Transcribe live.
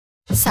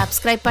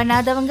Subscribe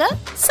பண்ணாதவங்க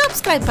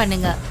subscribe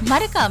பண்ணுங்க.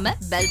 மறக்காம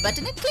பெல்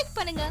பட்டனை கிளிக்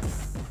பண்ணுங்க.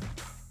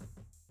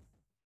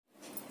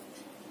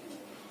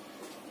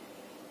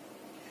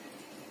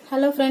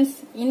 ஹலோ ஃப்ரெண்ட்ஸ்,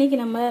 இன்னைக்கு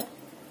நம்ம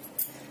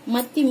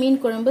மத்தி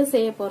மீன் குழம்பு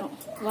செய்ய போறோம்.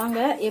 வாங்க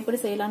எப்படி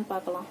செய்யலாம்னு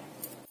பார்க்கலாம்.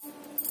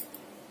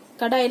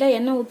 கடாயில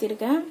எண்ணெய்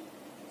ஊற்றிருக்கேன்.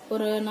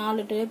 ஒரு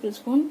 4 டேபிள்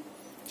ஸ்பூன்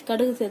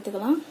கடுகு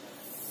சேர்த்துக்கலாம்.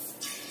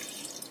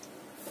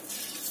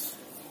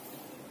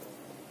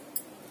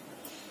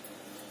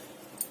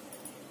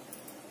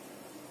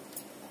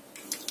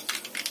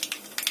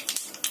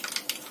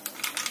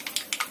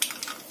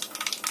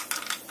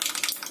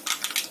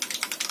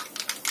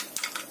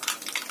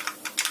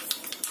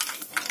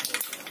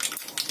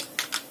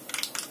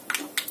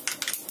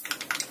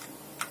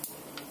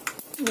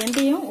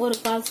 வெந்தயம் ஒரு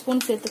 1/4 ஸ்பூன்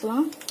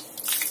சேர்த்துக்கலாம்.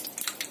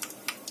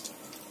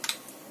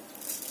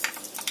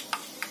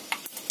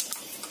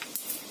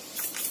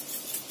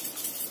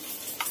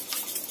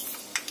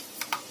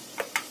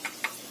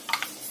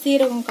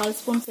 சீரகம் 1/4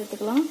 ஸ்பூன்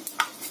சேர்த்துக்கலாம்.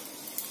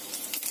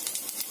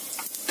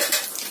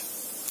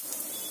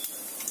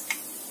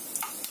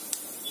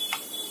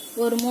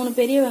 ஒரு 3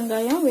 பெரிய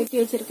வெங்காயம் வெட்டி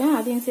வச்சிருக்கேன்,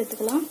 அதையும்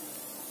சேர்த்துக்கலாம்.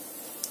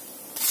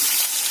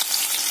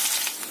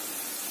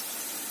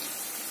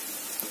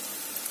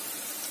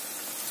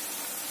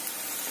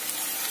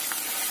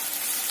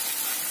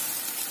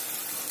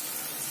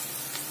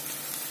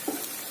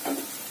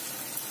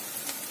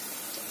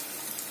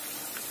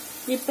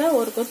 இப்ப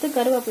ஒரு கொத்து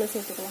கருவேப்பிலை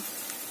சேர்த்துக்கலாம்.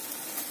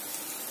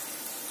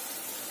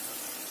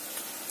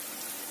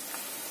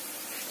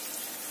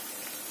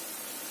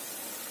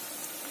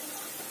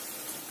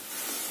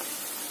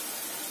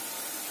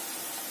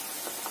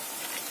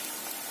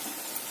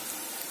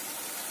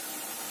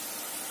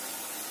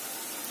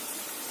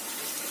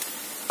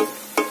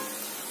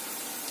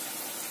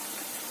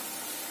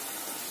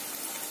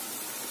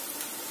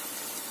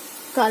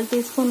 கால்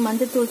டீஸ்பூன்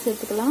மஞ்சள் தூள்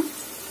சேர்த்துக்கலாம்.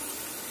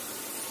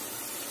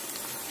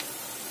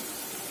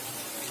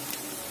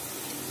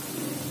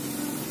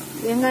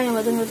 வெங்காயம்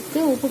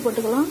வதங்கிறதுக்கு உப்பு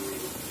போட்டுக்கலாம்.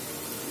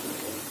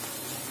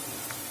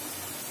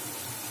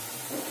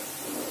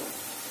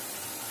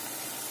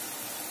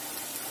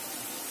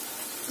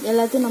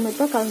 எல்லாத்தையும் நம்ம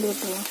இப்ப கலந்து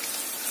விட்டுருவோம்.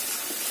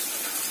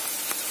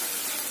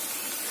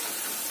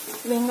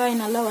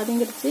 வெங்காயம் நல்லா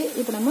வதங்கிடுச்சு.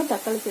 இப்ப நம்ம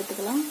தக்காளி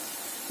சேர்த்துக்கலாம்.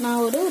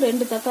 நான் ஒரு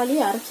 2 தக்காளி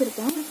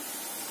அரைச்சிருக்கேன்.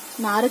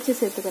 நான் அரைச்சி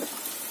சேர்த்துக்கிறேன்.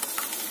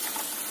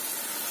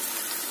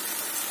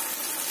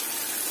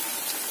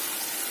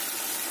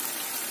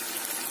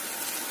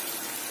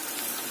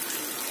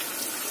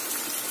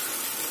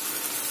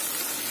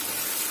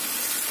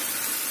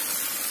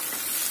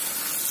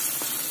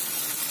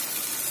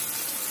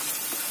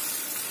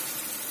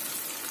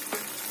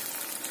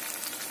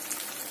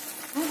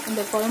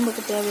 இந்த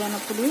குழம்புக்கு தேவையான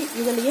புளி,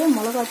 இதுலயே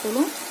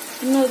மிளகாத்தூளும்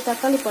இன்னொரு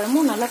தக்காளி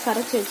பழமும் நல்லா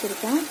கரைச்சி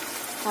வச்சிருக்கேன்,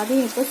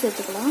 அதையும் இப்போ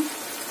சேர்த்துக்கலாம்.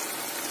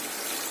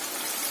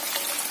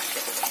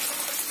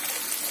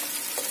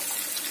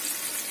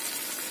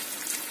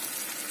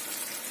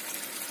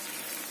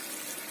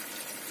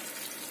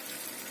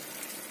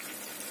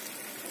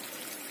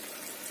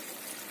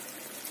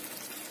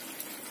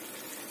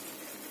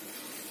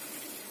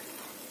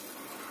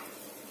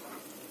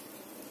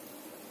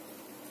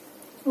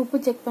 உப்பு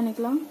செக்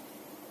பண்ணிக்கலாம்.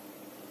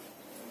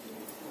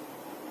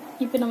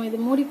 இப்ப நம்ம இது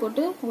மூடி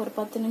போட்டு ஒரு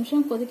 10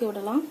 நிமிஷம் கொதிக்க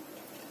விடலாம்.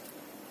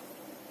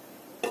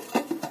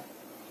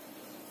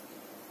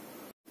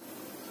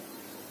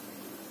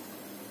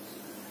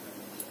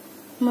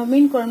 நம்ம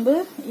மீன் குழம்பு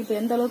இப்ப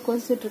எந்த அளவுக்கு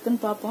கொதிச்சிட்டு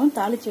இருக்குன்னு பார்ப்போம்.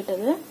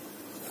 தாளிச்சிட்டது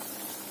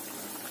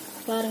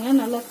பாருங்க,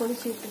 நல்லா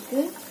கொதிச்சிட்டு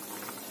இருக்கு.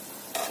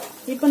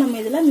 இப்ப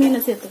நம்ம இதுல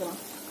மீனை சேர்த்துக்கலாம்.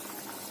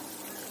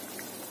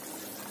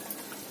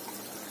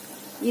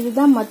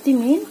 இதுதான் மத்தி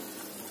மீன்.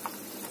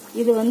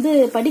 இது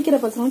படிக்கிற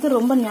பசங்களுக்கு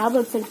ரொம்ப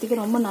ஞாபக சக்திக்கு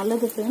ரொம்ப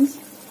நல்லது ஃப்ரெண்ட்ஸ்.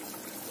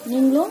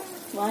 நீங்களும்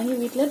வாங்கி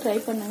வீட்டுல ட்ரை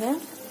பண்ணுங்க.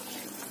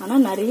 ஆனா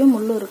நிறைய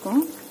முள்ளு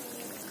இருக்கும்.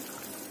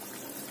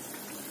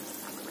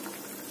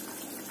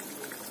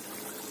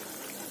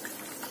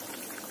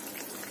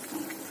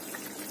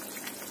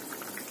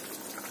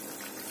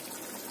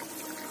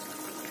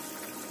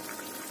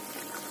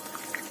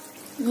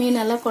 மீன்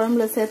எல்லாம்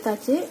குழம்புல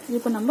சேர்த்தாச்சு.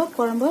 இப்ப நம்ம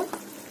குழம்பு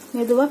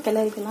மெதுவா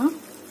கிளறிக்கலாம்.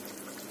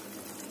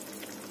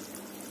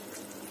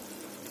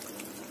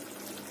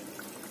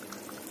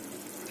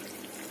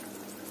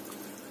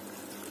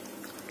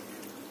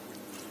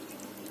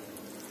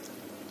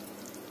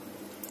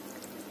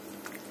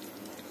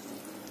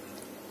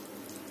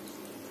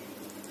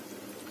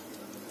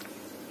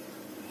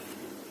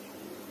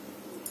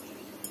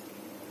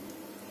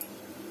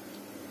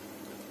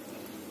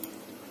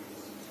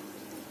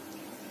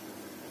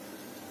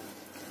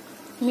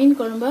 மீன்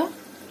குழம்ப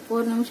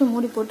ஒரு நிமிஷம்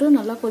மூடி போட்டு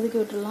நல்லா கொதிக்க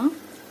விட்டுடலாம்.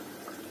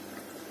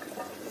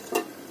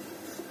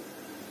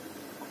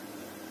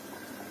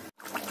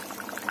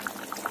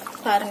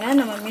 பாருங்க,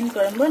 நம்ம மீன்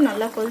குழம்பு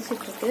நல்லா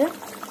கொதிச்சிட்டு இருக்கு.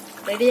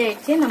 ரெடி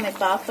ஆயிடுச்சு. நம்ம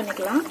இப்ப ஆஃப்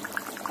பண்ணிக்கலாம்.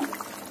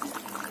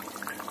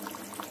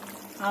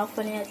 ஆஃப்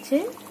பண்ணியாச்சு.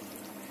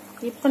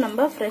 இப்ப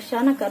நம்ம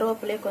ஃப்ரெஷ்ஷான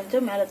கருவேப்பிலையை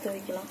கொஞ்சம் மேல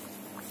தூவிக்கலாம்.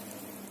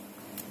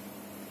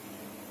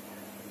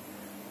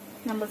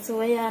 நம்ம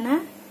சுவையான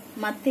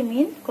மத்தி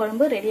மீன்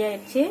குழம்பு ரெடி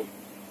ஆயிடுச்சு.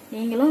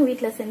 நீங்களும்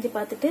வீட்டில் செஞ்சு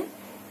பார்த்துட்டு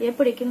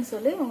எப்படி இருக்குன்னு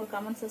சொல்லி உங்க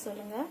கமெண்ட்ஸை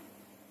சொல்லுங்க.